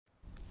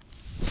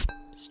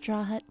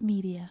Straw Hut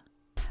Media.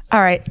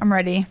 All right, I'm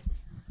ready.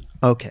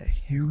 Okay,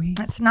 here we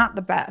go. It's not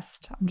the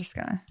best. I'm just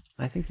gonna.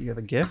 I think you have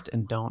a gift,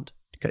 and don't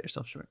cut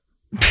yourself short.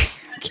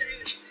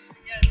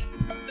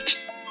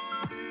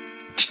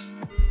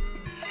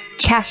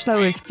 Cash flow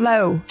is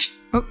flow.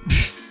 Oh.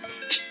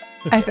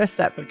 I messed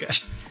up. Okay.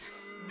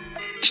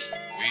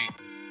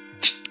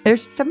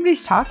 There's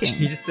somebody's talking.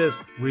 He just says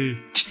we.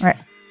 Right.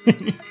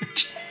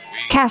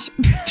 Cash.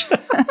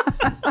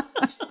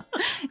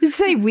 Did you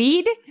say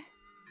weed?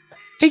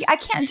 I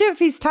can't do it if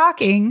he's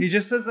talking. He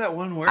just says that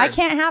one word. I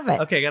can't have it.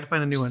 Okay, gotta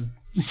find a new one.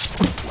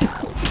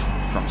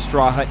 From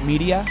Straw Hut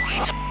Media,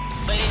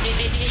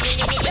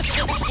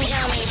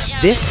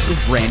 this is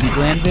Brandy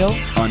Glanville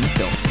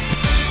Unfiltered.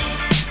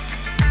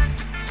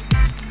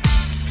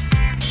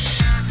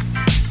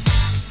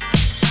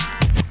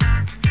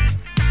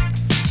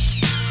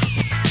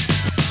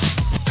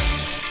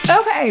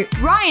 Okay,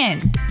 Ryan,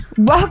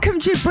 welcome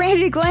to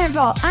Brandy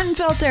Glanville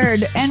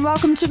Unfiltered, and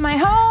welcome to my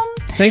home.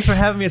 Thanks for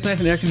having me. It's nice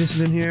and air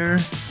conditioned in here.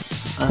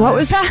 What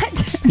was that?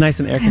 It's nice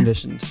and air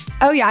conditioned.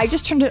 Oh yeah, I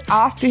just turned it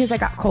off because I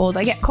got cold.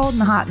 I get cold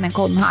and hot and then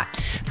cold and hot.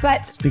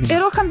 But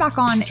it'll come back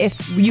on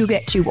if you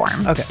get too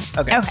warm. Okay.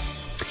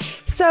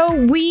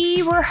 So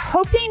we were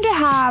hoping to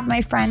have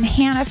my friend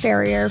Hannah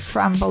Ferrier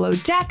from Below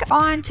Deck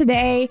on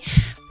today,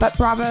 but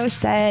Bravo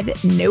said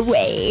no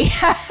way.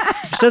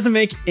 Which doesn't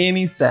make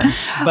any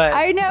sense. But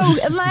I know,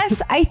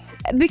 unless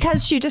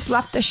because she just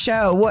left the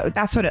show.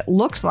 That's what it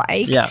looked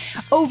like. Yeah.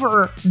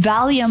 Over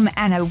Valium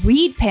and a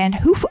weed pen.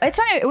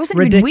 It wasn't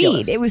Ridiculous. even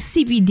weed. It was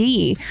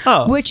CBD,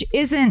 which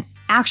isn't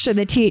actually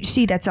the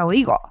THC that's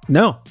illegal.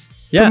 No.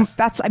 Yeah. So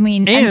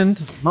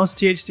most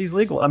THC is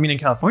legal. I mean, in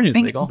California it's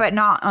legal. But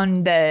not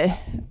on the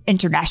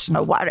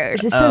international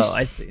waters. It's so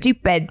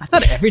stupid. I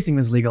thought everything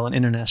was legal in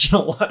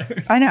international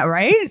waters. I know,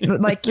 right?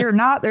 Like there's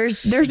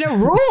no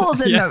rules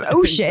in the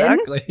ocean.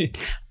 Exactly.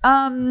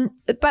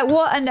 But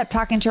we'll end up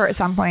talking to her at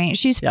some point.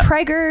 She's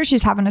pregger.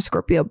 She's having a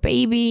Scorpio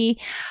baby.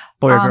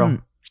 Boy or girl?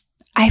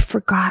 I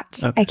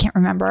forgot. Okay. I can't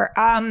remember.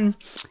 And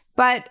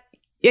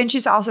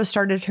she's also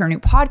started her new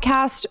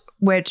podcast,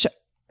 which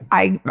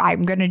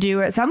I'm going to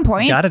do at some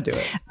point. You got to do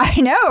it.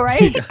 I know,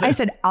 right? I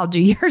said, I'll do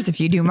yours if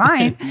you do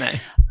mine.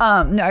 Nice.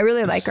 No, I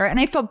really like her. And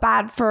I feel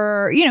bad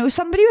for,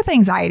 somebody with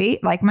anxiety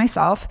like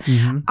myself.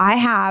 Mm-hmm. I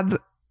have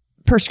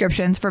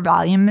prescriptions for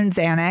Valium and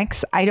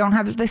Xanax. I don't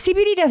have, the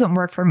CBD doesn't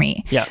work for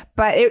me. Yeah.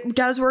 But it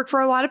does work for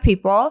a lot of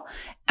people.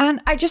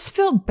 And I just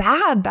feel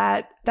bad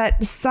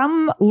that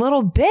some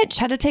little bitch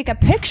had to take a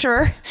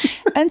picture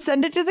and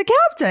send it to the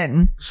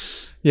captain.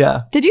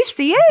 Yeah. Did you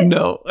see it?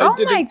 No. Oh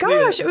my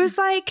gosh. It was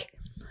like,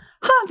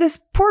 this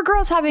poor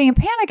girl's having a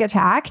panic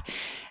attack.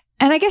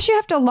 And I guess you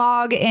have to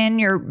log in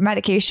your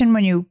medication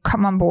when you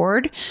come on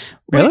board,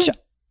 which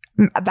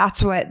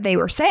that's what they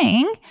were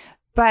saying.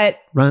 But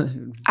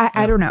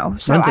I don't know.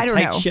 So I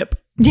don't know. Ship.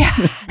 Yeah,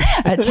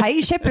 a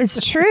tight ship is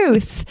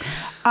truth.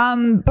 But I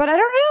don't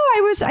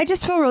know. I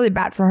just feel really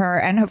bad for her,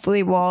 and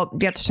hopefully we'll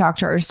get to talk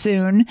to her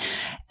soon.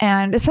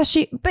 And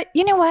especially, but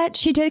you know what?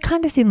 She did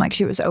kind of seem like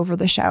she was over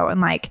the show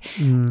and like,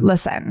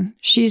 listen,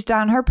 she's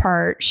done her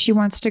part. She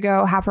wants to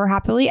go have her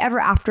happily ever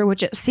after,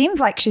 which it seems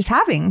like she's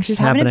having. She's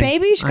having a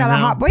baby. She's got a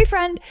hot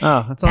boyfriend.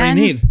 Oh, that's all you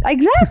need.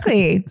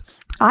 Exactly.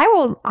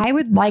 I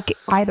would like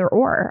either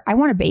or. I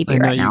want a baby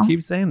right now. You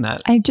keep saying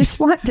that. I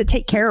just want to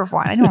take care of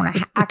one. I don't want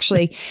to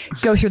actually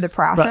go through the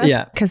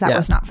process because that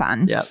was not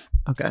fun. Yeah.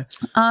 Okay.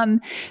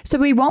 So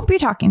we won't be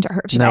talking to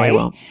her today. No, we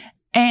won't.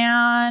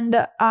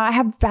 And I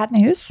have bad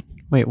news.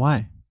 Wait,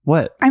 why?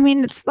 What?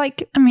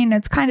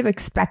 It's kind of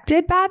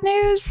expected bad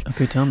news.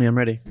 Okay, tell me. I'm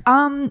ready.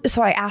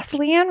 So I asked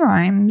Leanne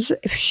Rhymes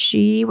if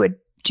she would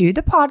do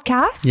the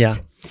podcast. Yeah.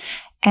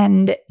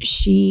 And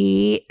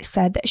she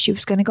said that she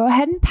was going to go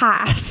ahead and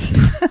pass.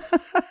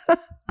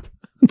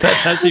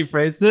 That's how she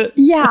phrased it?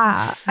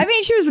 Yeah. I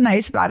mean, she was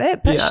nice about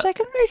it, but she's like,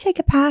 I'm going to take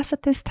a pass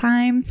at this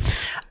time.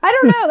 I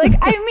don't know.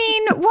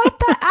 What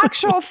the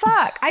actual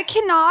fuck? I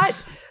cannot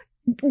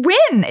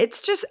win.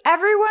 It's just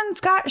everyone's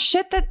got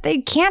shit that they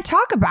can't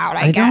talk about,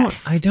 I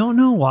guess. I don't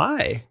know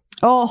why.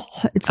 Oh,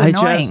 it's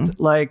annoying.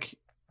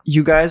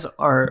 You guys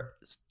are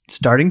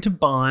starting to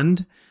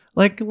bond.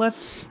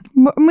 Let's.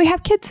 We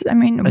have kids. I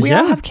mean, we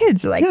all have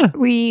kids.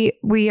 We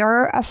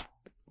are a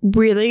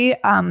really,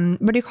 what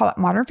do you call it?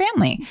 Modern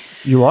family.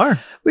 You are.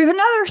 We have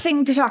another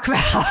thing to talk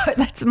about.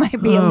 That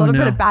might be a little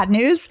bit of bad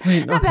news.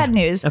 Not bad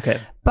news.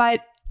 Okay. But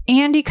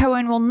Andy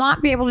Cohen will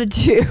not be able to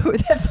do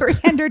the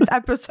 300th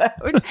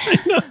episode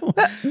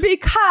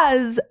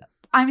because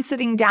I'm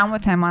sitting down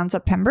with him on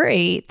September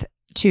 8th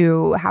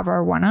to have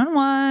our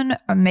one-on-one.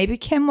 Maybe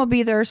Kim will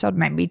be there, so it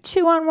might be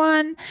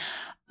 2-on-1.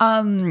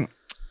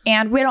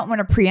 And we don't want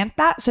to preempt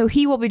that. So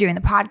he will be doing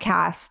the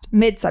podcast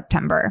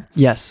mid-September.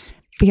 Yes.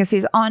 Because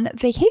he's on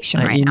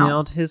vacation right now. I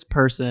emailed his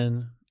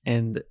person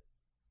and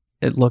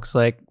it looks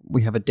like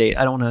we have a date.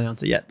 I don't want to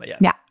announce it yet, but yeah.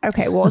 Yeah.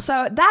 Okay. Well,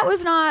 so that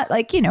was not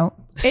I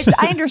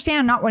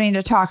understand not wanting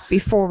to talk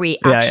before we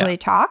actually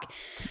talk.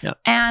 Yeah.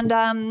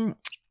 And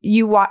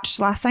you watched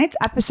last night's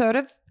episode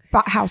of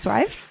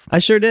Housewives. I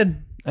sure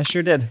did.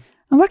 And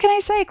what can I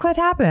say? Clit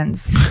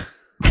happens.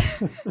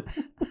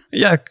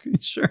 Yeah,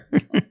 sure.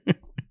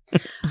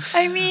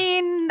 I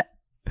mean,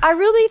 I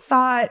really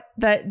thought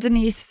that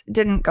Denise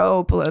didn't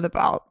go below the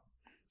belt.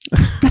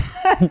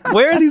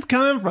 Where are these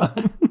coming from?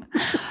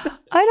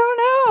 I don't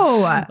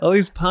know. All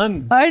these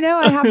puns. I know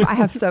I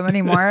have so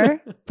many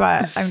more,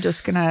 but I'm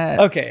just gonna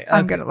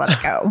I'm gonna let it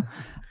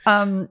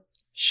go.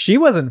 She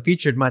wasn't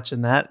featured much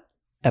in that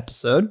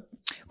episode.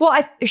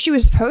 Well, she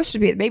was supposed to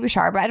be at the baby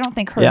shower, but I don't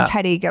think her and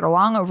Teddy get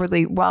along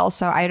overly well.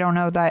 So I don't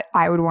know that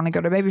I would want to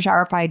go to a baby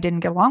shower if I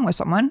didn't get along with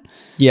someone.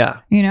 Yeah.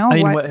 You know, I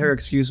mean, what her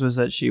excuse was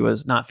that she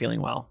was not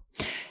feeling well.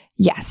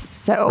 Yes.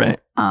 So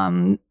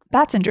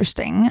that's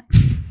interesting.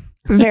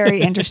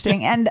 Very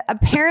interesting. And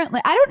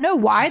apparently, I don't know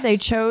why they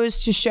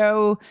chose to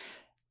show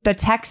the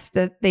text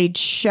that they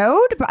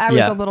showed, but I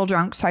was a little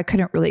drunk, so I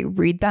couldn't really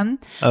read them.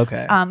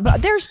 Okay.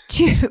 But there's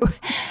two.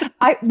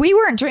 We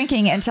weren't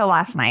drinking until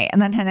last night,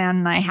 and then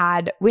Hanan and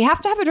I we have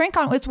to have a drink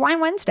on. It's Wine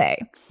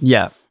Wednesday.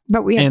 Yeah.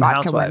 But we had and vodka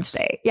Housewives.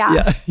 Wednesday. Yeah.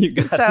 Yeah. You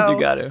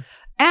got to.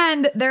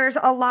 And there's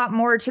a lot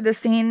more to the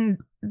scene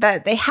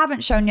that they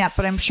haven't shown yet,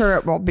 but I'm sure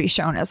it will be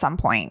shown at some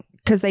point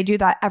because they do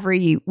that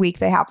every week.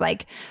 They have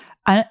like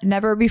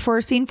never before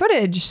seen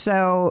footage.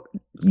 So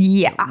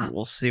yeah,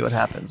 we'll see what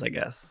happens, I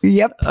guess.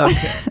 Yep.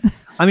 Okay.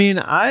 I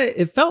mean,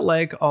 it felt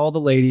like all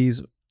the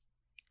ladies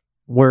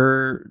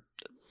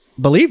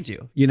believed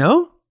you, you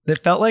know? It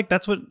felt like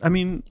that's what, I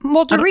mean.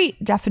 Well, Dorit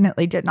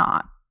definitely did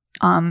not.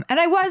 And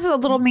I was a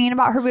little mean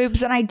about her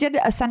boobs, and I did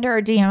send her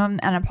a DM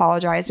and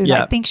apologize because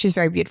I think she's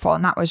very beautiful,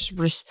 and that was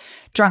just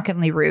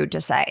drunkenly rude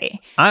to say.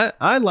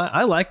 I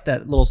liked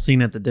that little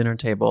scene at the dinner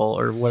table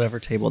or whatever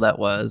table that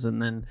was, and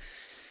then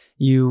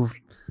you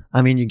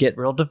get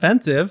real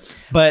defensive,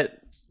 but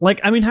like,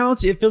 I mean, how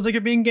else? It feels like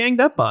you're being ganged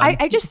up on.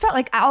 I just felt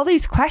like all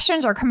these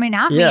questions are coming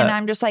at me, and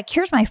I'm just like,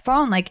 here's my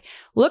phone. Like,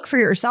 look for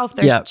yourself.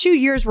 There's 2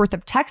 years worth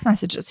of text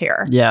messages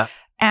here. Yeah.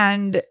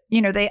 And,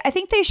 you know, I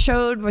think they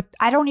showed what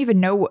I don't even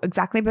know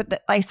exactly,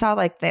 but I saw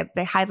like they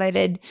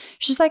highlighted,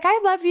 she's like, I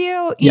love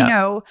you, you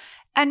know,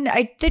 and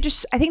I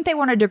think they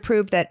wanted to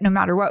prove that no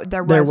matter what,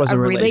 there was a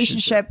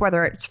relationship,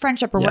 whether it's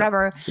friendship or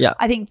whatever. Yeah.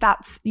 I think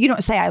you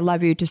don't say I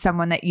love you to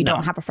someone that you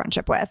don't have a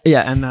friendship with.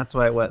 Yeah. And that's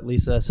why what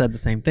Lisa said the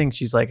same thing.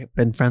 She's like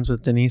been friends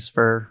with Denise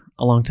for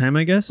a long time,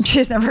 I guess.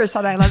 She's never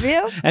said I love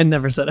you. And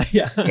never said,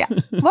 yeah.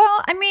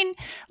 Well, I mean,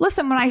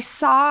 listen, when I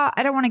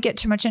don't want to get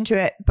too much into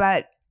it,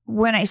 but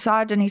when I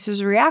saw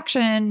Denise's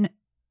reaction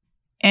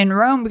in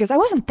Rome, because I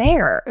wasn't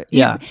there.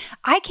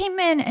 I came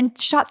in and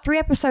shot 3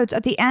 episodes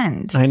at the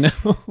end. I know.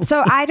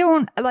 So I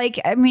don't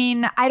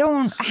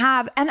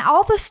have, and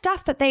all the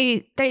stuff that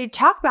they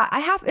talk about,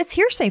 it's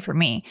hearsay for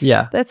me.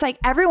 Yeah. That's like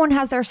everyone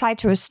has their side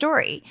to a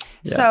story.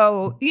 Yeah.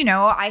 So, you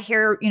know, I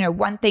hear, you know,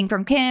 one thing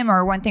from Kim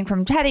or one thing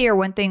from Teddy or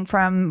one thing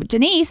from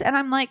Denise. And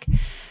I'm like,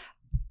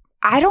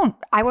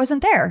 I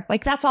wasn't there.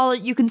 Like, that's all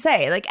you can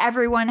say. Like,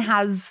 everyone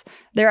has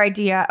their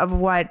idea of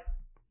what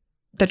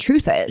the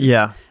truth is.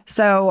 Yeah.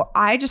 So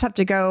I just have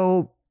to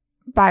go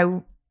by,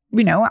 you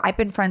know, I've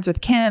been friends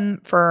with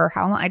Kim for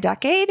how long? A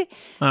decade?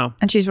 Oh.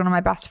 And she's one of my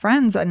best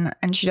friends, and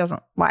she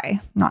doesn't lie.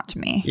 Not to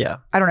me. Yeah.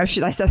 I don't know if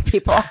she lies to other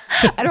people.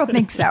 I don't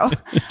think so.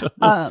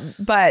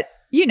 But,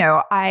 you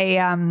know,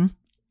 I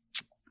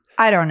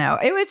don't know.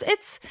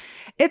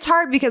 It's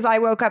hard because I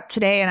woke up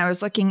today and I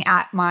was looking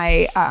at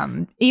my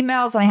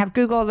emails, and I have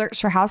Google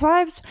alerts for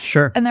Housewives.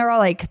 Sure. And they're all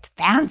like,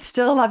 fans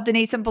still love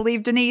Denise and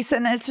believe Denise.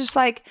 And it's just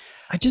like,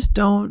 I just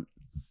don't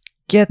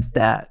get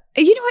that.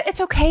 You know what? It's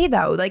okay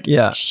though. Like,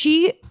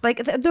 she, like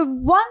the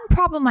one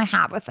problem I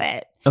have with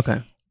it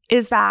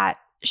is that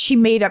she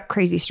made up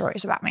crazy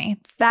stories about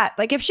me. That,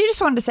 like, if she just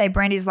wanted to say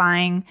Brandy's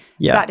lying,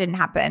 that didn't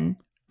happen.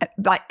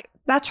 Like,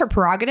 that's her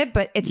prerogative,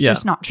 but it's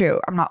just not true.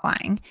 I'm not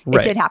lying.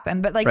 Right. It did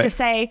happen. But like to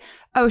say,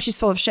 oh, she's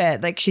full of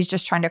shit. Like, she's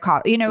just trying to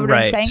call, you know what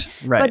I'm saying?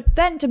 Right. But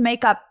then to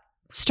make up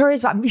stories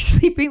about me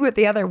sleeping with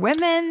the other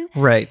women.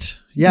 Right.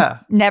 Yeah.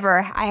 Never.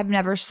 I have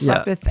never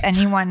slept with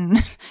anyone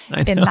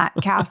in that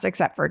cast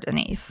except for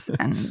Denise.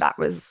 And that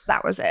was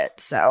it.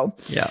 So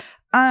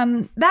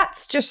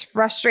that's just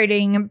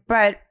frustrating.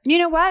 But you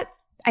know what?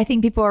 I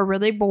think people are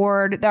really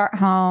bored. They're at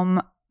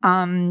home.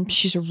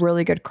 She's a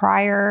really good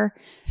crier.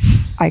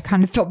 I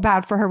kind of feel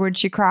bad for her when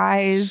she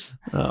cries.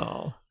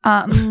 Oh.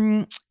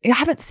 I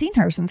haven't seen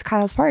her since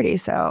Kyle's party,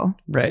 so.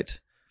 Right.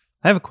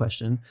 I have a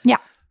question. Yeah.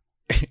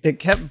 It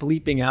kept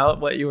bleeping out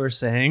what you were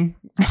saying.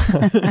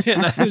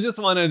 And I just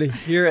wanted to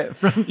hear it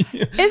from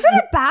you. Is it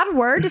a bad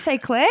word to say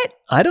clit?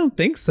 I don't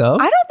think so.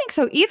 I don't think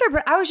so either,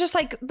 but I was just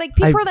like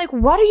people are like,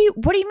 what do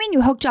you mean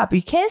you hooked up?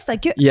 You kissed?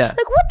 Like, like,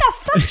 what the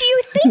fuck do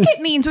you think it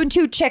means when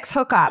 2 chicks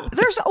hook up?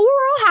 There's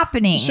oral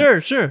happening.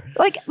 Sure.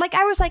 Like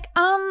I was like,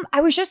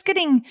 I was just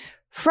getting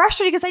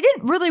frustrated because I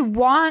didn't really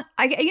want,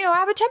 I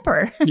have a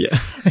temper. Yeah.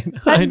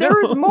 I know.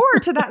 There was more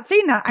to that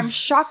scene that I'm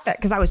shocked at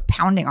because I was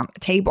pounding on the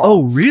table.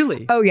 Oh,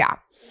 really? Oh, yeah.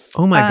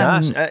 Oh my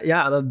gosh.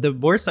 The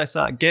worst I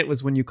saw it get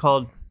was when you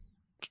called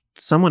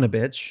someone a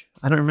bitch.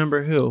 I don't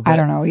remember who. I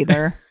don't know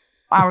either.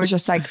 I was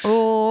just like,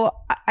 oh,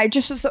 I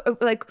just was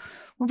like,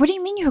 what do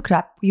you mean you hooked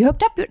up? You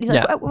hooked up?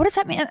 Like, what does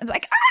that mean?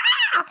 Like,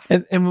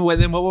 And then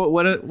what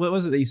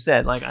was it that you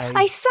said? Like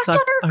I sucked on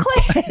her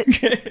clit.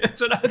 Okay. That's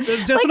just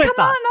Like, what I come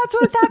thought. on, that's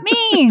what that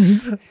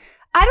means.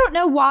 I don't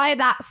know why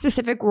that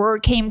specific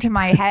word came to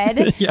my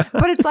head, Yeah.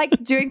 but it's like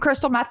doing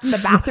crystal meth in the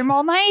bathroom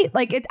all night.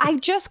 Like I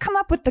just come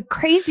up with the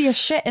craziest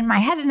shit in my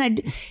head,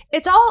 and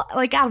it's all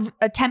like out of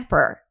a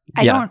temper.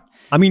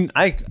 I mean,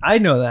 I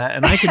know that,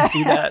 and I can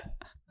see that.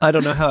 I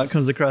don't know how it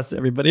comes across to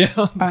everybody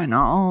else. I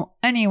know.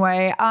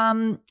 Anyway,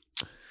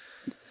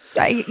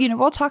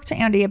 we'll talk to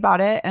Andy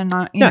about it, and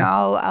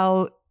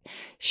I'll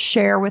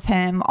share with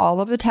him all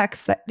of the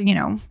texts that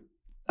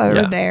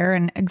are there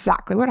and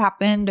exactly what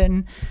happened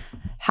and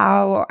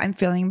how I'm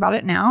feeling about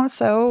it now.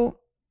 So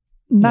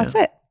that's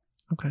it.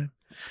 Okay.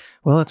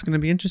 Well, it's going to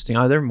be interesting.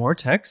 Are there more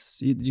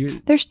texts?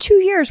 There's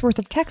 2 years worth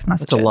of text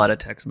messages. That's a lot of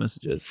text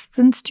messages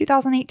since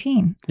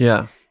 2018.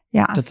 Yeah.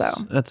 Yeah.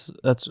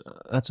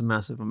 That's a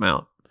massive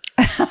amount.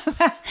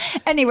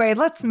 Anyway,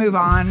 let's move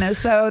on.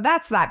 So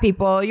that's that,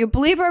 people. You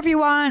believe her if you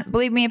want.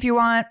 Believe me if you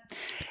want.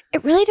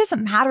 It really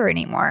doesn't matter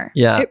anymore.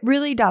 Yeah. It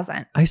really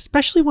doesn't. I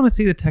especially want to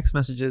see the text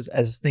messages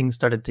as things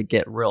started to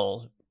get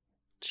real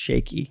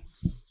shaky.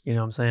 You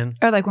know what I'm saying?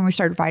 Or like when we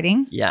started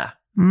fighting. Yeah.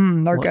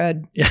 They're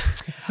good. Yeah.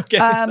 Okay.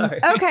 Sorry.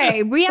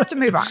 Okay. We have to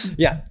move on.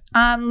 Yeah.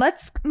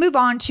 Let's move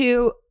on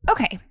to,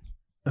 okay.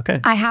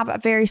 I have a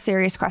very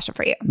serious question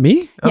for you.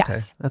 Me? Okay.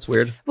 Yes. That's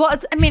weird. Well,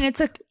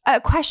 it's a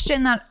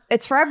question that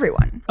it's for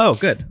everyone. Oh,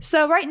 good.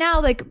 So right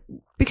now, like,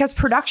 because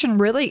production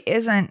really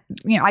isn't,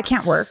 I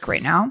can't work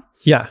right now.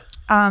 Yeah.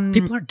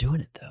 People are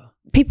doing it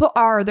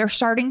though. They're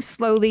starting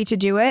slowly to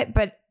do it,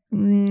 but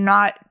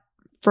not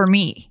for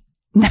me.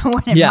 No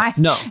one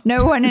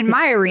in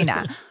my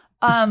arena.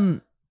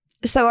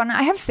 So and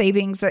I have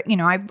savings that,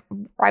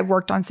 I've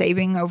worked on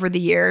saving over the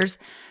years,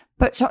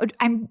 but so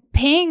I'm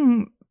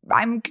paying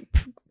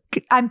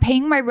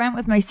my rent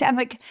with my I'm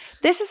like,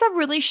 this is a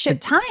really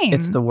shit time.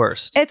 It's the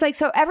worst. It's like,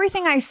 so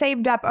everything I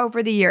saved up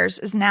over the years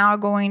is now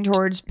going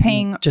towards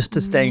paying just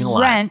to staying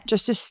alive, rent,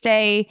 just to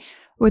stay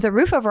with a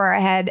roof over our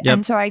head. Yep.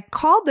 And so I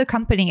called the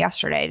company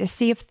yesterday to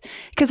see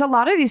because a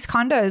lot of these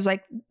condos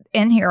like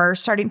in here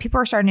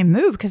people are starting to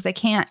move because they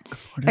can't,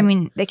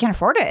 they can't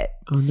afford it.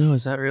 Oh no,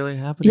 is that really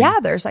happening? Yeah,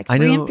 there's like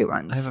 3 empty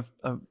ones.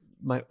 I have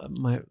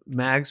my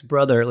Mag's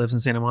brother lives in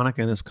Santa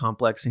Monica in this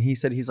complex, and he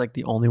said he's like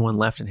the only one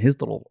left in his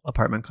little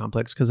apartment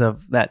complex because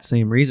of that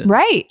same reason.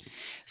 Right.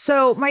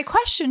 So my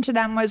question to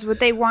them was, would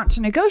they want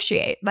to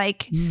negotiate?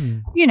 Like,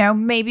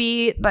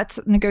 maybe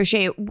let's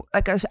negotiate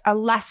like a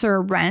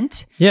lesser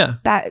rent. Yeah.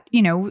 That,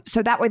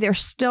 so that way they're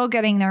still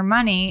getting their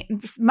money.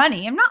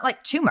 I'm not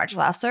like too much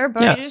lesser,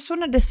 but I just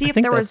wanted to see if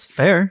there was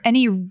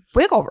any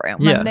wiggle room.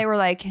 Yeah. And they were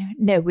like,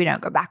 no, we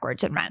don't go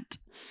backwards in rent.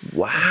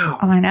 Wow.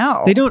 I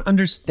know. They don't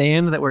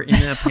understand that we're in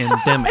a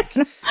pandemic.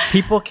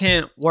 People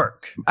can't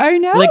work. I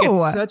know. Like,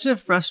 it's such a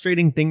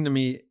frustrating thing to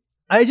me.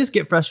 I just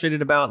get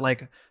frustrated about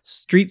like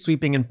street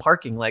sweeping and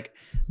parking. Like,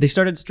 they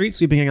started street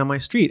sweeping on my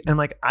street. And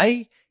like,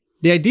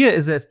 the idea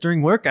is that it's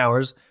during work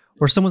hours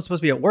where someone's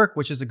supposed to be at work,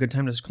 which is a good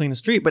time to clean a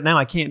street. But now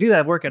I can't do that.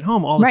 I work at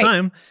home all the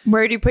time.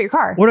 Where do you put your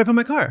car? Where do I put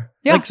my car?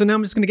 Yeah. Like, so now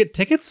I'm just going to get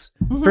tickets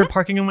for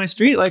parking on my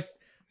street. Like,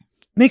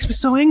 makes me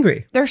so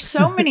angry. There's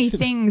so many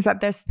things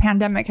that this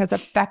pandemic has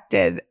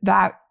affected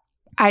that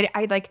I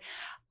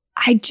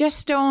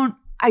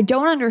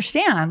don't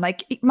understand.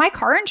 Like my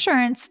car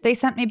insurance, they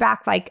sent me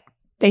back, like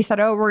they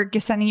said, oh, we're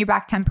sending you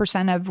back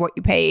 10% of what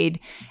you paid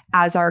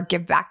as our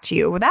give back to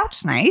you. Well,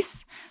 that's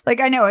nice. Like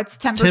I know it's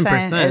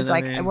 10%. It's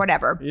like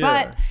whatever,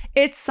 but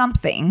it's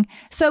something.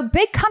 So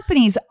big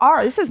companies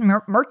this is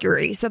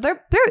Mercury. So they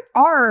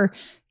are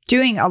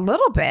doing a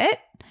little bit.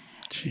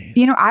 Jeez.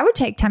 I would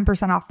take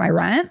 10% off my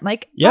rent.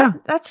 Like,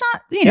 that's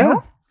not,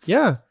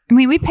 Yeah. I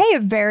mean, we pay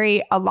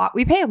a lot.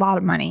 We pay a lot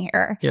of money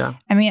here. Yeah.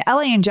 I mean,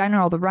 LA in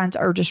general, the rents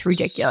are just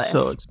ridiculous.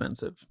 So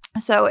expensive.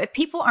 So if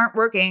people aren't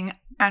working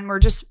and we're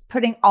just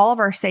putting all of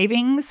our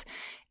savings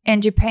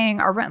into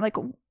paying our rent, like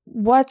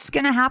what's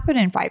going to happen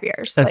in 5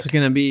 years? That's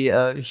going to be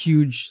a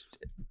huge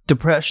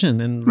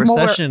depression and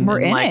recession. We're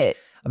in it.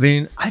 I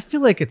mean, I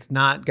feel like it's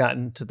not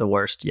gotten to the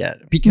worst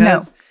yet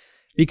because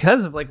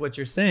of like what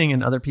you're saying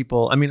and other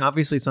people. I mean,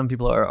 obviously some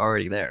people are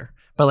already there,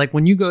 but like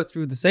when you go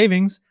through the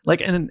savings, like,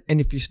 and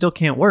if you still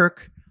can't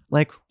work,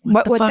 like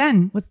what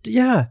then? What?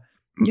 Yeah.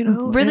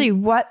 Really,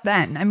 what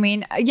then? I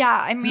mean,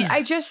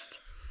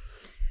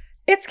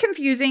 it's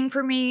confusing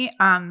for me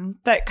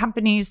that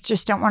companies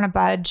just don't want to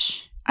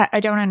budge. I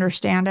don't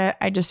understand it.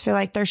 I just feel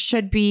like there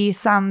should be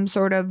some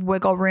sort of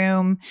wiggle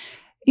room,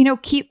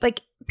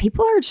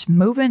 people are just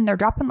moving. They're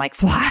dropping like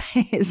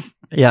flies.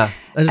 Yeah.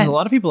 There's a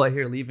lot of people I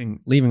hear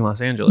leaving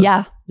Los Angeles.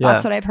 Yeah.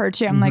 That's what I've heard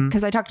too. I'm like,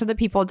 because I talked to the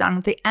people down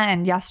at the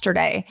end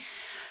yesterday.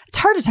 It's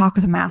hard to talk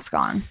with a mask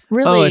on.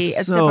 Really,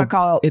 it's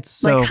difficult. It's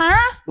so like,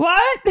 huh?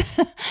 What?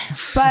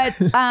 But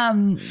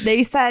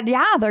they said,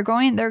 they're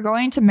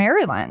going to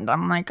Maryland.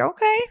 I'm like,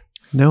 okay.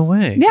 No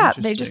way. Yeah.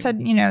 They just said,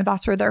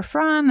 that's where they're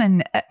from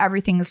and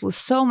everything's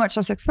so much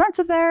less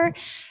expensive there.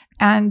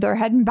 And they're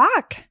heading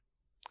back.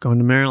 Going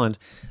to Maryland.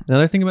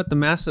 Another thing about the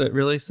mask that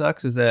really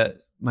sucks is that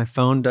my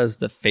phone does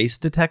the face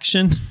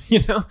detection,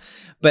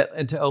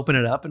 but to open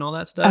it up and all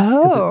that stuff.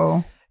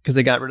 Oh. Because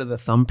they got rid of the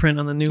thumbprint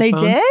on the new They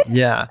phones. did?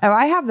 Yeah. Oh,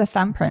 I have the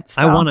thumbprint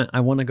still. I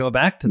want to go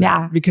back to that.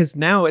 Yeah. Because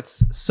now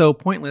it's so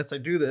pointless. I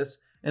do this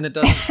and it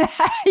doesn't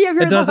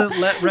it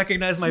doesn't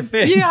recognize my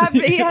face. Yeah,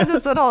 he has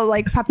this little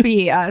like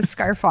puppy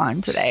scarf on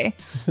today.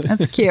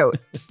 That's cute.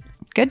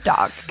 Good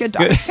dog. Good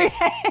dog. Good.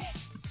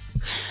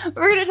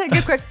 We're going to take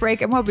a quick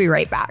break and we'll be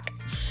right back.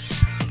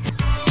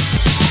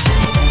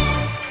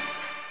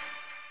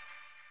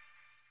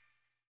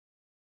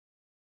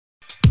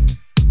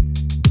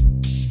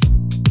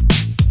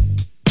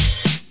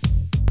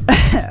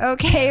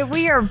 Okay,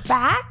 we are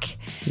back.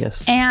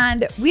 Yes.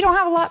 And we don't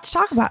have a lot to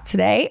talk about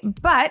today,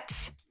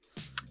 but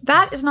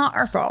that is not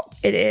our fault.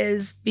 It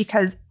is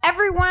because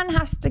everyone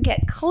has to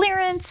get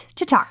clearance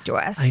to talk to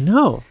us. I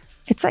know.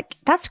 It's like,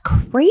 that's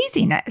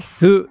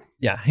craziness.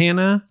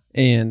 Hannah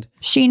and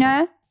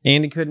Sheena.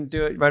 Andy couldn't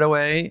do it right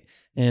away.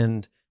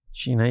 And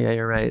Sheena, yeah,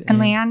 you're right.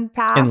 And Leanne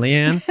passed. And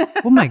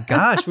Leanne. Oh my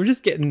gosh, we're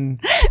just getting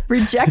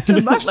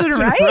rejected left and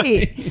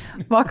right.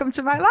 Welcome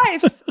to my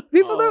life.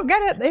 People don't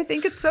get it. They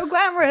think it's so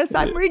glamorous.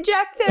 I'm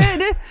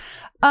rejected.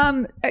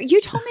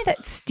 You told me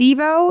that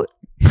Steve-O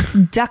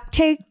duct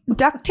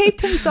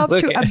taped himself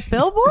to a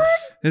billboard?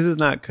 This is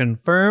not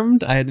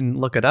confirmed. I didn't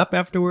look it up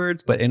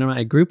afterwards, but in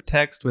my group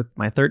text with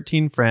my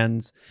 13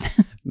 friends,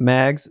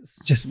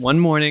 Mags just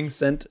one morning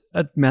sent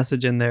a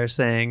message in there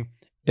saying,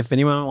 if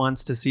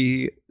anyone's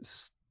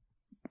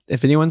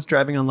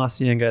driving on La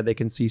Cienega, they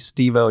can see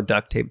Steve-O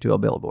duct taped to a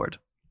billboard.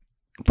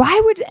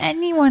 Why would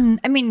anyone?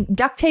 I mean,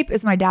 duct tape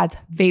is my dad's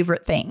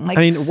favorite thing. Like,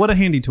 I mean, what a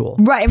handy tool.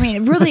 Right. I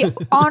mean, really,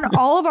 on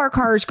all of our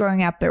cars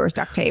growing up, there was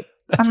duct tape.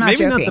 I'm not maybe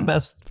joking. Not the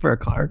best for a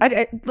car.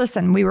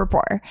 Listen, we were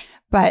poor,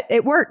 but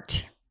it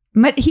worked.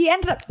 But he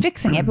ended up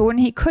fixing it. But when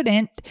he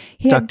couldn't,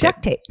 he had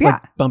duct tape. Yeah,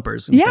 like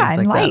bumpers. And yeah,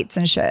 and like lights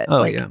and shit.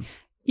 Oh yeah.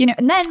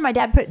 And then my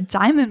dad put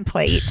diamond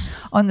plate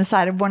on the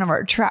side of one of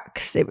our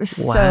trucks. It was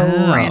so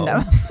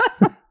random.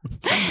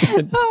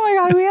 Oh my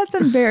God, we had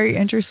some very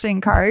interesting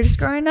cars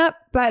growing up,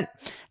 but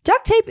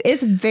duct tape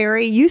is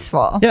very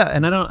useful. Yeah,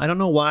 and I don't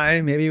know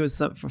why. Maybe it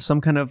was for some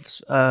kind of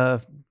I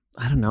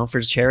don't know, for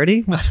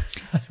charity.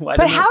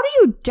 But how do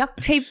you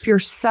duct tape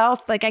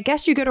yourself? Like, I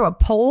guess you go to a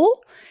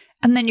pole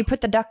and then you put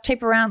the duct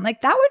tape around.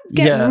 Like, that would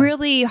get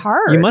really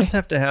hard. You must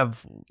have to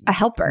have a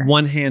helper,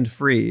 one hand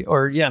free,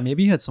 or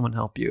maybe you had someone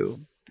help you.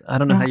 I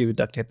don't know how you would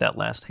duct tape that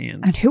last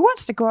hand. And who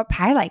wants to go up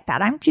high like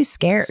that? I'm too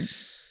scared.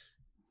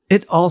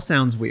 It all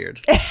sounds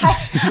weird.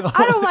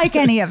 I don't like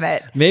any of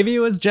it. Maybe it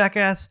was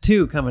Jackass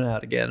 2 coming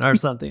out again or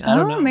something. I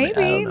don't know.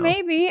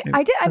 Maybe.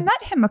 I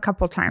met him a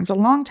couple times a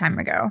long time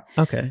ago.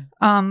 Okay.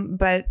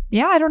 But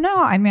yeah, I don't know.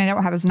 I mean, I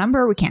don't have his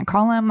number. We can't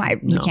call him.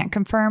 We can't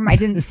confirm. I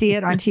didn't see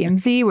it on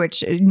TMZ,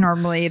 which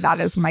normally that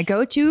is my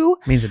go-to.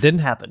 Means it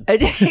didn't happen.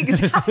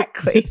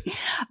 Exactly.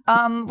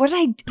 What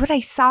I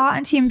saw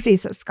on TMZ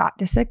is that Scott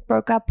Disick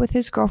broke up with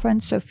his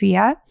girlfriend,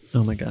 Sophia.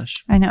 Oh my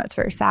gosh. I know, it's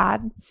very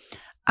sad.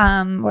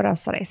 What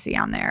else did I see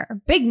on there?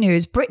 Big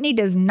news. Brittany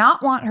does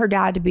not want her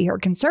dad to be her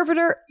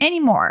conservator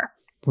anymore.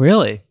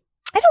 Really?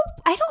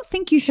 I don't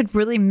think you should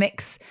really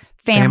mix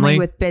family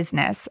with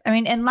business. I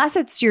mean, unless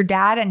it's your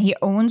dad and he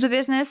owns a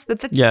business, but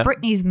that's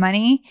Brittany's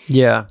money.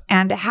 Yeah.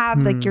 And to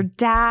have like your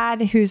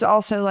dad who's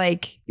also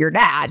like your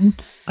dad.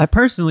 I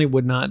personally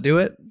would not do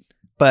it,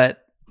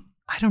 but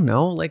I don't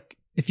know. Like,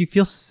 if you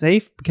feel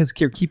safe because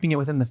you're keeping it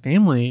within the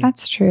family.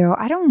 That's true.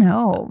 I don't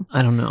know.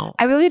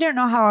 I really don't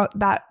know how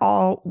that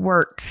all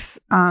works.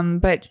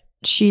 But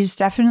she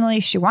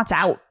wants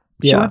out.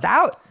 She wants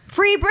out.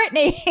 Free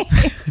Brittany.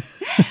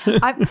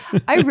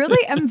 I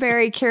really am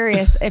very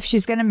curious if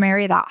she's going to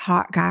marry that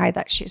hot guy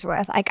that she's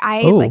with.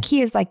 Like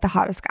he is like the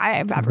hottest guy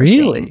I've ever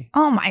seen.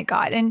 Oh my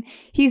God. And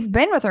he's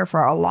been with her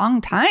for a long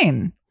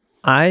time.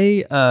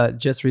 I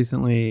just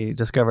recently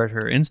discovered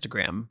her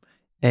Instagram.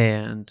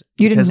 And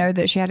you didn't know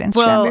that she had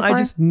Instagram before? I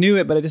just knew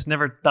it, but I just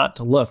never thought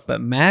to look.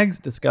 But Mags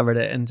discovered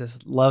it and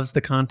just loves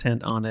the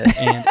content on it.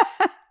 And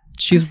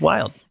she's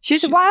wild.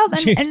 She's a wild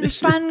and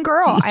fun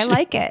girl. I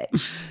like it.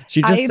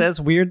 She just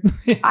says weird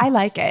things. I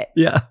like it.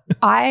 Yeah.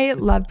 I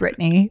love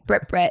Brittany.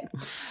 Brit.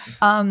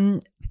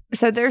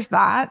 So there's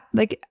that.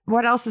 Like,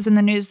 what else is in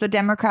the news? The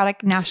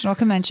Democratic National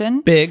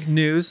Convention. Big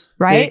news.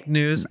 Right? Big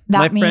news.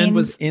 My friend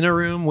was in a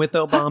room with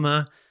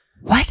Obama.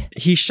 What?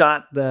 He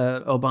shot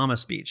the Obama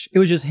speech. It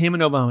was just him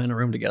and Obama in a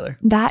room together.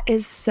 That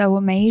is so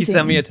amazing. He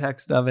sent me a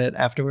text of it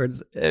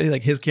afterwards,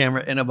 like his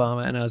camera and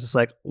Obama, and I was just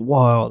like,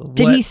 whoa.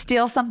 Did he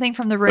steal something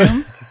from the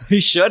room?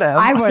 He should have.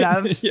 I would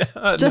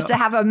have. To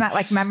have a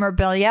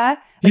memorabilia,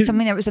 like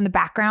something that was in the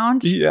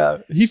background. Yeah.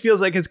 He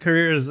feels like his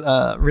career is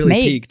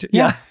really peaked.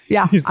 Yeah.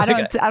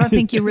 I don't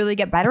think you really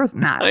get better than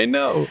that. I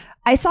know.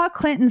 I saw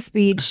Clinton's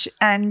speech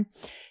and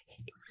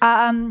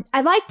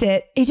I liked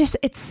it.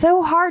 It's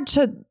so hard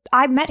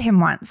I met him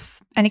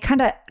once and he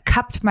kind of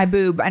cupped my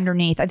boob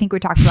underneath. I think we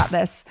talked about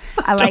this.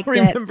 I liked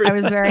it. I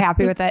was very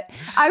happy with it.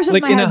 I was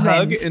with like my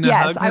husband.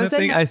 Yes, I was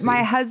with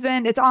my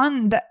husband. It's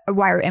on the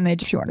Wire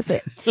image if you want to see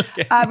it.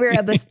 Okay. We were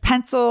at this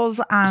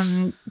Pencils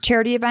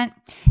charity event,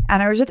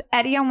 and I was with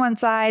Eddie on one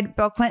side,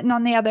 Bill Clinton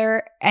on the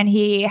other, and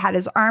he had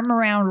his arm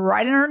around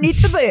right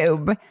underneath the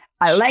boob.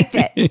 I liked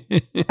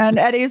it. And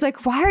Eddie was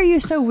like, why are you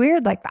so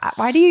weird like that?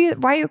 Why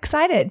are you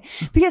excited?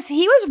 Because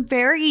he was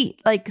very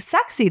like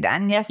sexy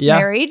then. Yes,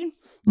 married,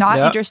 not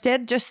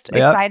interested, just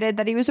excited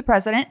that he was a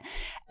president.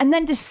 And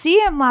then to see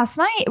him last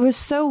night, it was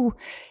so,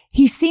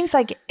 he seems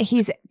like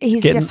he's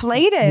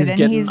deflated. He's and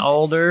getting he's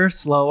older,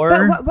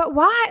 slower. But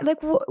why?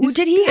 Like,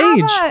 did he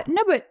have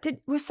did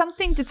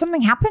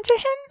something happen to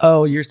him?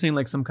 Oh, you're saying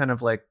like some kind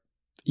of like,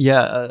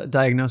 a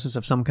diagnosis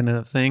of some kind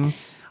of thing?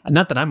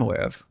 Not that I'm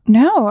aware of.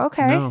 No,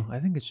 okay. No, I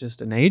think it's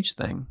just an age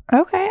thing.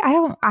 Okay.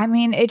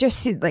 It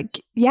just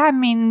like,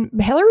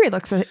 Hillary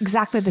looks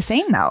exactly the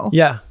same though.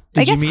 Yeah.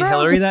 Did you meet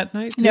Hillary that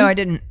night too? No, I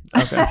didn't.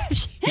 Okay.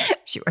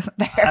 she wasn't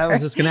there. I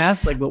was just going to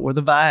ask, like, what were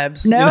the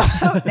vibes? No,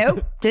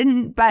 nope,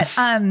 didn't. But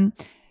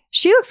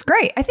she looks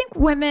great. I think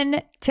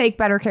women take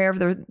better care of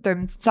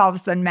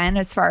themselves than men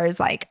as far as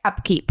like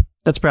upkeep.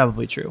 That's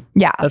probably true.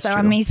 Yeah. That's so, true.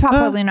 I mean, he's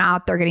probably not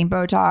out there getting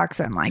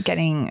Botox and like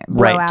getting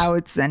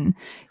blowouts and,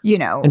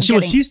 And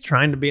she's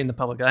trying to be in the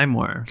public eye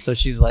more. So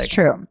she's like, it's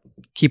true.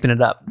 Keeping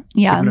it up.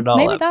 Yeah. Keeping it all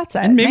maybe up. that's it.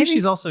 And maybe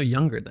she's also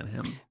younger than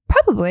him.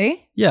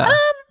 Probably. Yeah.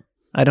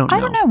 I don't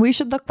know. We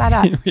should look that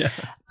up.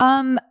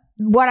 Yeah.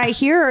 What I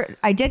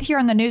did hear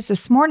on the news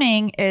this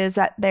morning is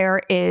that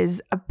there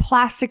is a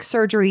plastic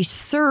surgery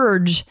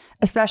surge,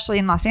 especially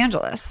in Los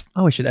Angeles.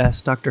 Oh, we should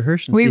ask Dr.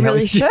 Hirsch and we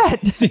really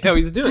should see how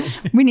he's doing.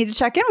 We need to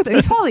check in with him.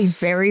 He's probably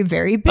very,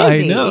 very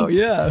busy. I know,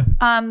 yeah.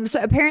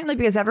 So apparently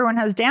because everyone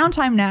has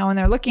downtime now and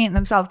they're looking at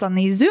themselves on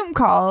these Zoom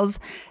calls,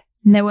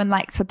 no one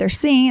likes what they're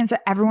seeing. And so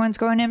everyone's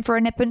going in for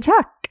a nip and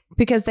tuck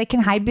because they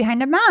can hide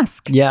behind a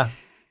mask. Yeah.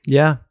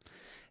 Yeah.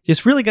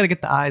 Just really got to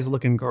get the eyes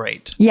looking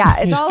great.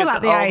 Yeah, it's all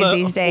about the eyes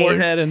these days.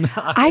 Forehead and the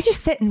eyes. I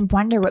just sit and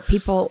wonder what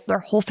their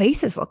whole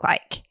faces look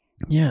like.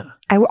 Yeah.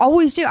 I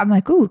always do. I'm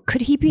like, ooh,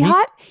 could he be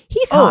hot?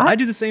 He's hot. I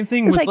do the same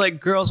thing with like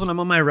girls when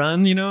I'm on my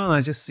run, and I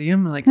just see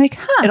them like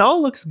huh. It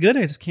all looks good.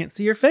 I just can't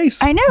see your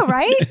face. I know,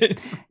 right?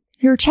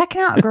 You're checking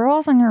out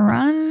girls on your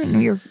run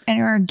and you're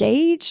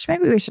engaged.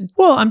 Maybe we should.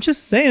 Well, I'm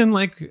just saying,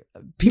 like,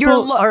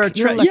 people are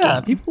people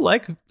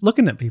like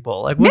looking at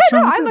people. Like, what's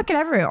wrong with I look at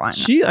everyone.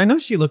 I know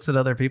she looks at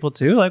other people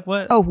too. Like,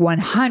 what? Oh,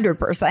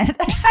 100%.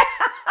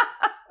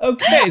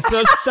 Okay,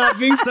 so stop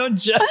being so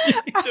judgy.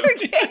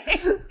 Okay.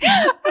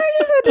 I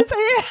just had to say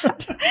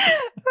it.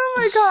 Oh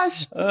my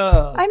gosh.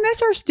 I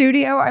miss our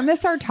studio. I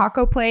miss our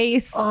taco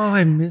place. Oh,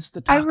 I miss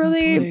the taco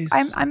place.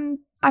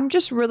 I'm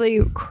just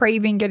really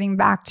craving getting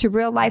back to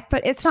real life,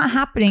 but it's not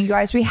happening, you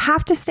guys. We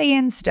have to stay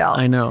in still.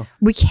 I know.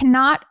 We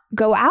cannot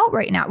go out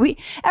right now.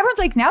 Everyone's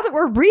like, now that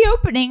we're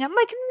reopening, I'm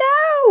like,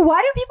 no.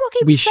 Why do people keep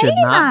saying that? We should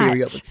not be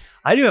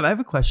reopening. I have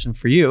a question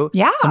for you.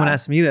 Yeah. Someone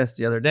asked me this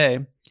the other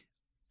day.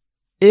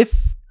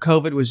 If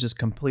COVID was just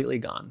completely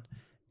gone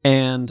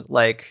and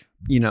like,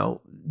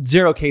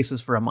 0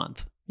 cases for a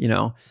month,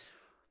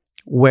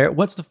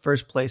 what's the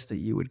first place that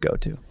you would go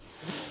to?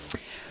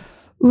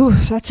 Ooh,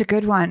 that's a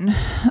good one.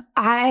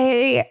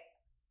 I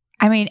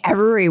mean,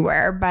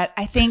 everywhere, but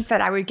I think that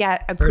I would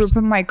get a group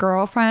of my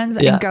girlfriends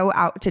and go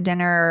out to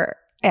dinner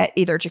at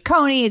either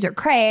Cicconi's or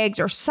Craig's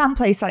or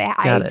someplace that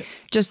I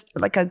just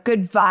like a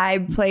good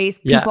vibe place,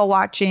 people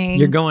watching.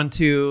 You're going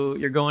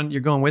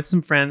with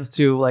some friends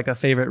to like a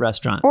favorite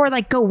restaurant. Or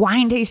like go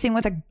wine tasting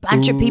with a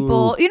bunch of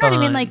people. You know what I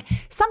mean? Like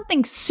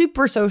something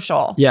super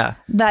social. Yeah.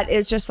 That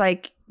is just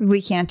like we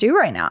can't do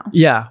right now.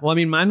 Yeah. Well, I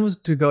mean, mine was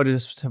to go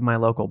to my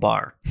local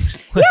bar.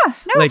 Of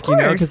course.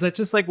 Because that's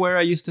just like where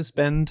I used to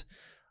spend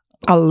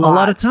a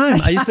lot of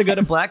time. I used to go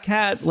to Black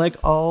Cat like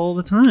all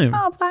the time.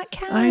 Oh, Black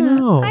Cat. I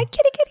know. Hi,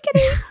 kitty.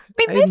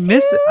 We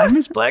miss you. I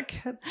miss Black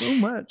Cat so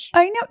much.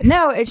 I know.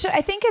 No, I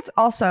think it's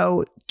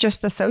also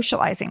just the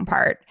socializing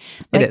part.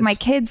 Like my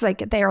kids,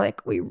 like they're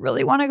like, we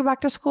really want to go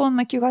back to school. I'm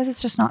like, you guys,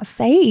 it's just not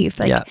safe.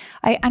 Like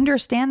I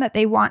understand that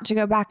they want to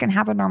go back and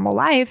have a normal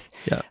life.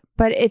 Yeah.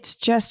 But it's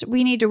just,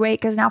 we need to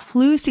wait because now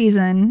flu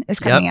season is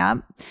coming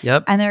up.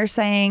 Yep. And they're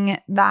saying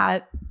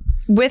that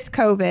with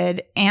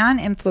COVID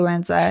and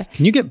influenza.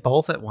 Can you get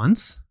both at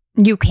once?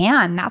 You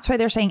can. That's why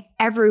they're saying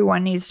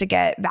everyone needs to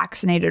get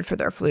vaccinated for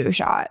their flu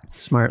shot.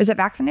 Smart. Is it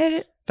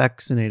vaccinated?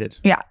 Vaccinated.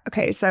 Yeah.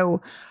 Okay.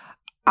 So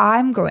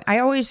I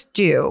always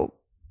do.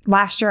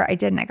 Last year I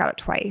did and I got it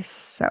twice.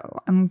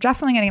 So I'm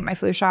definitely going to get my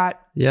flu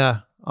shot.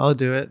 Yeah. I'll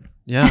do it.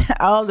 Yeah.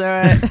 I'll do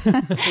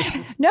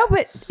it. No,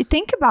 but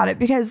think about it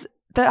because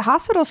the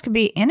hospitals could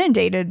be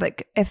inundated,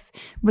 like if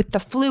with the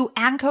flu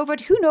and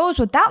COVID, who knows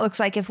what that looks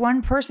like if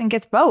one person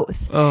gets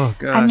both. Oh,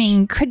 gosh. I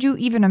mean, could you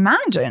even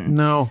imagine?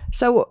 No.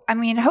 So, I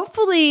mean,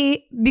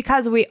 hopefully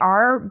because we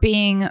are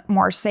being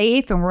more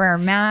safe and we're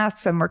wearing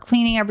masks and we're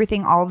cleaning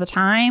everything all the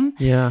time,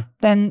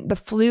 then the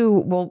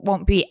flu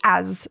won't be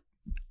as,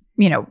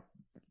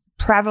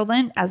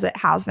 prevalent as it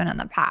has been in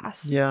the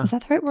past. Yeah. Is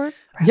that the right word?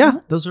 Yeah,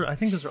 Prevalent? I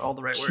think those are all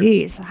the right words.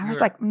 Jeez. I was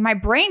like, my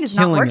brain is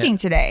not killing working it.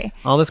 today.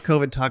 All this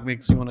COVID talk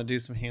makes me want to do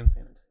some hand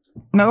sanitizer.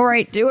 All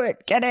right, do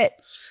it. Get it.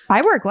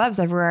 I wear gloves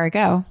everywhere I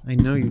go. I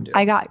know you do.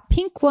 I got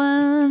pink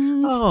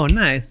ones. Oh,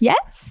 nice.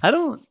 Yes. I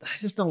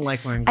just don't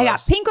like wearing I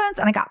gloves. got pink ones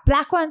and I got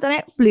black ones and I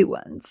got blue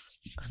ones.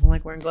 I don't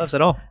like wearing gloves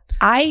at all.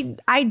 I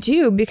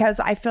do because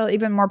I feel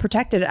even more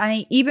protected.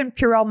 I even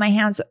Purell my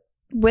hands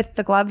with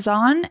the gloves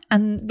on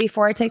and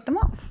before I take them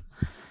off.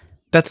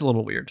 That's a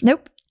little weird.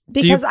 Nope.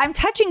 Because I'm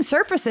touching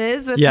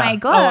surfaces with my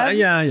gloves. Oh,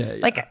 yeah.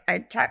 Like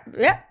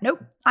nope.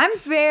 I'm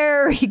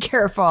very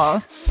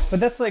careful.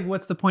 But that's like,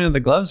 what's the point of the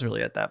gloves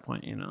really at that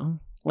point, you know?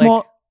 Like,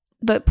 Well,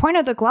 the point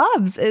of the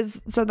gloves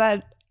is so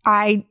that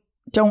I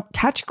don't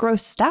touch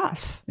gross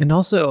stuff. and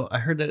also I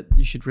heard that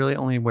you should really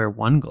only wear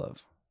one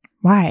glove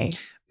Why?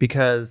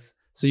 because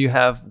so you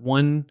have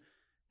one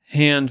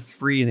hand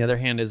free and the other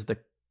hand is the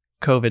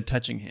COVID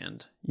touching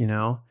hand, you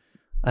know?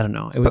 I don't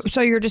know. It was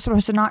So you're just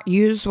supposed to not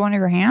use one of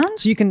your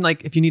hands? so you can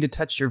like if you need to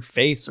touch your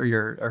face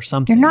or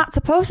something. You're not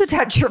supposed to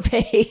touch your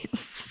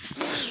face.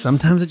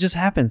 Sometimes it just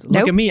happens. Look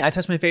Nope. at me. I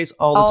touch my face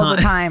all the All time.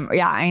 the time.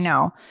 Yeah, I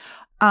know.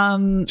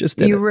 Just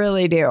did you it.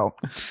 really do.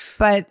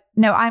 But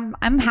no,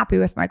 I'm happy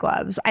with my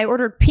gloves. I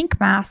ordered pink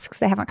masks.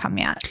 They haven't come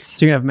yet.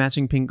 So you're gonna have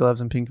matching pink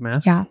gloves and pink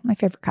masks? Yeah, my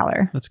favorite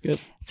color. That's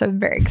good. So I'm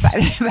very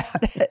excited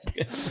about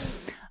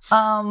it.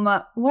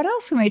 What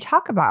else can we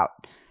talk about?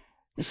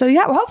 So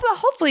yeah, well,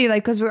 hopefully,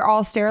 like because we're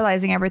all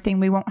sterilizing everything,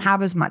 we won't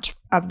have as much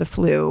of the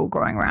flu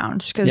going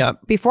around. Because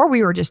before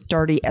we were just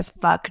dirty as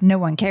fuck. No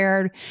one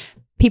cared.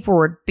 People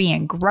were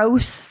being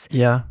gross.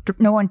 Yeah.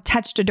 No one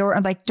touched a door.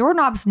 Like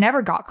doorknobs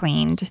never got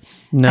cleaned.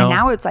 No. And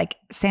now it's like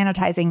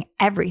sanitizing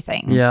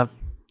everything. Yeah.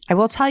 I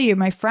will tell you,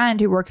 my friend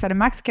who works at a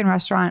Mexican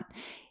restaurant,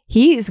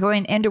 he's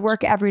going into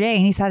work every day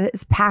and he said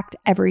it's packed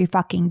every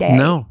fucking day.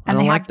 No, I and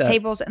don't they like have that.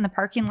 tables in the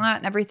parking lot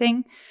and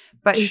everything.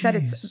 But he said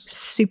it's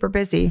super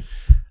busy.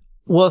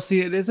 Well, see,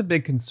 it is a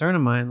big concern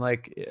of mine.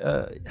 Like,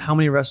 how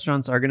many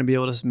restaurants are going to be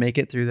able to make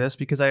it through this?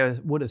 Because I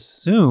would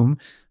assume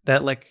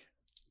that like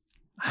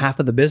half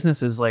of the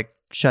business is like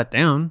shut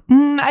down.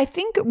 I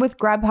think with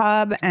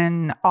Grubhub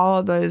and all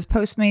of those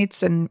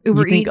Postmates and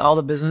Uber You think Eats, all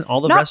the business,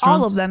 all the not restaurants,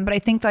 all of them, but I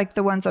think like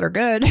the ones that are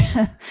good.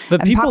 but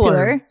and people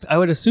popular. I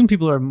would assume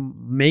people are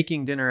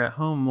making dinner at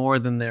home more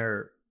than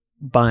they're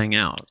buying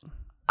out.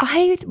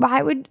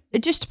 I would,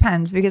 it just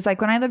depends because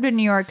like when I lived in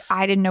New York,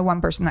 I didn't know one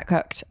person that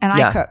cooked and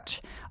Yeah. I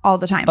cooked all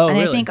the time. Oh, and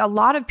really? I think a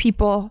lot of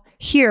people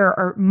here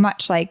are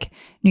much like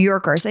New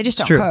Yorkers. They just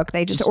don't true. cook.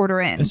 They just order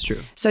in. It's true.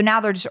 So now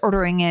they're just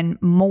ordering in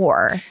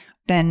more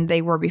than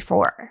they were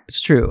before.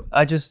 It's true.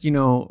 I just,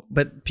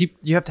 but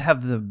you have to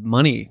have the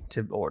money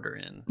to order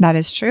in. That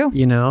is true.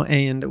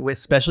 And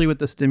especially with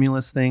the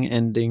stimulus thing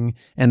ending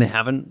and they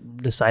haven't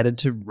decided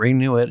to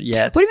renew it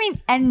yet. What do you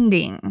mean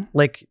ending?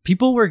 Like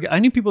I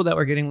knew people that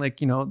were getting like,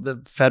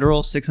 the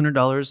federal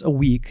 $600 a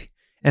week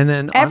and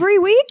then Every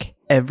week?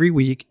 every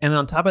week. And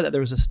on top of that,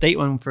 there was a state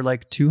one for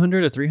like $200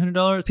 or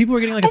 $300. People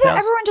were getting like I thought $1,000.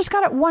 everyone just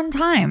got it one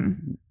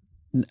time.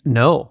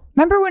 No.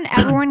 Remember when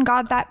everyone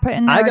got that put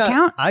in their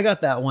account? I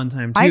got that one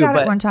time too. I got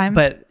it one time.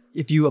 But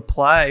if you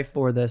apply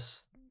for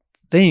this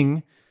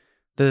thing,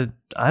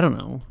 I don't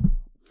know,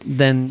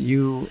 then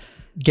you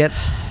get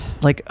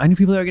like, I know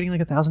people that are getting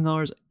like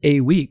 $1,000 a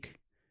week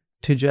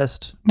to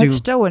just do. That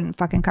still wouldn't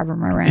fucking cover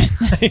my rent.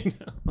 I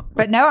know.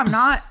 But no, I'm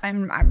not.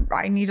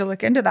 I need to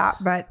look into that.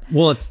 But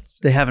Well,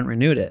 they haven't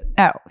renewed it.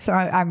 so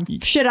I'm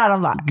shit out of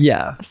luck.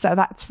 Yeah. So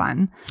that's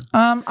fun.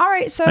 All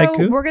right. So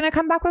Haiku? we're going to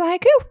come back with a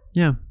haiku.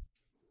 Yeah.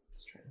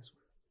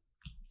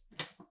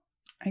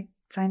 I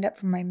signed up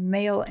for my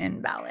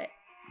mail-in ballot.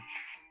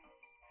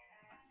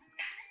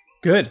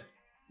 Good.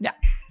 Yeah.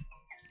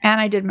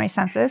 And I did my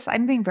census.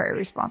 I'm being very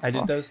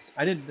responsible.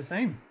 I did the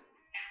same.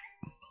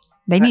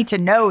 They need to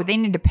know. They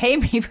need to pay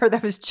me for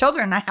those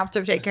children I have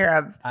to take care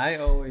of. I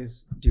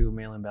always do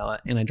mail-in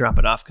ballot and I drop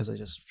it off because I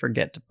just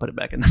forget to put it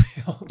back in the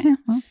mail. Yeah,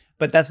 well,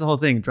 But that's the whole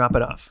thing. Drop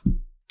it off.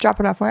 drop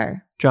it off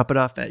where? Drop it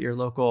off at your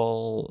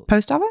local.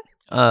 Post office?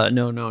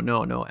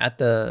 No. At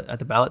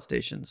the ballot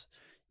stations.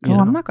 You Oh,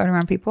 know? I'm not going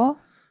around people.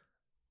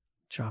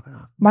 Drop it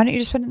off. Why don't you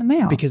just put it in the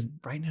mail? Because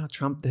right now,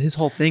 Trump, his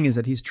whole thing is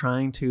that he's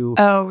trying to.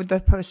 Oh, the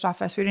post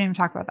office. We didn't even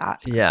talk about that.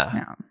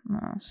 Yeah.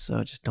 No.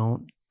 So just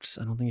don't.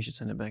 I don't think you should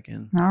send it back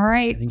in. All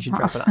right. I think you should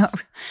drop it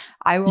off.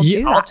 I will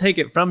do that. I'll take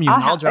it from you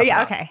and I'll drop it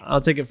off. Okay. I'll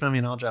take it from you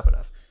and I'll drop it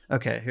off.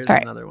 Okay, here's All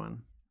right. another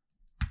one.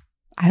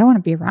 I don't want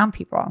to be around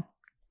people.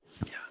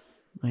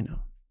 I know.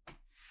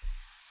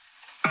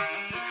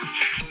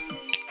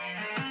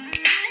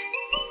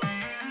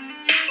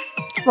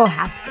 Slow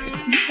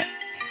happens.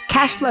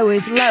 Cash flow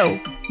is low.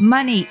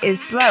 Money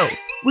is slow.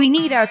 We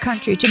need our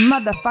country to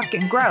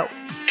motherfucking grow.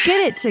 Get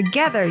it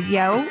together,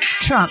 yo.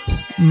 Trump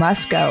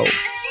must go.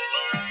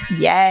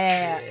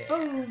 Yeah.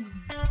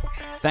 Boom.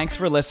 Thanks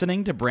for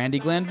listening to Brandy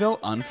Glanville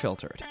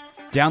Unfiltered.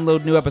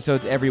 Download new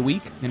episodes every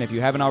week, and if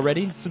you haven't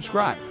already,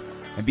 subscribe.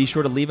 And be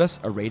sure to leave us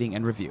a rating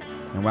and review.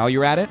 And while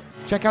you're at it,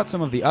 check out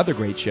some of the other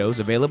great shows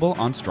available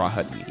on Straw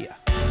Hut Media.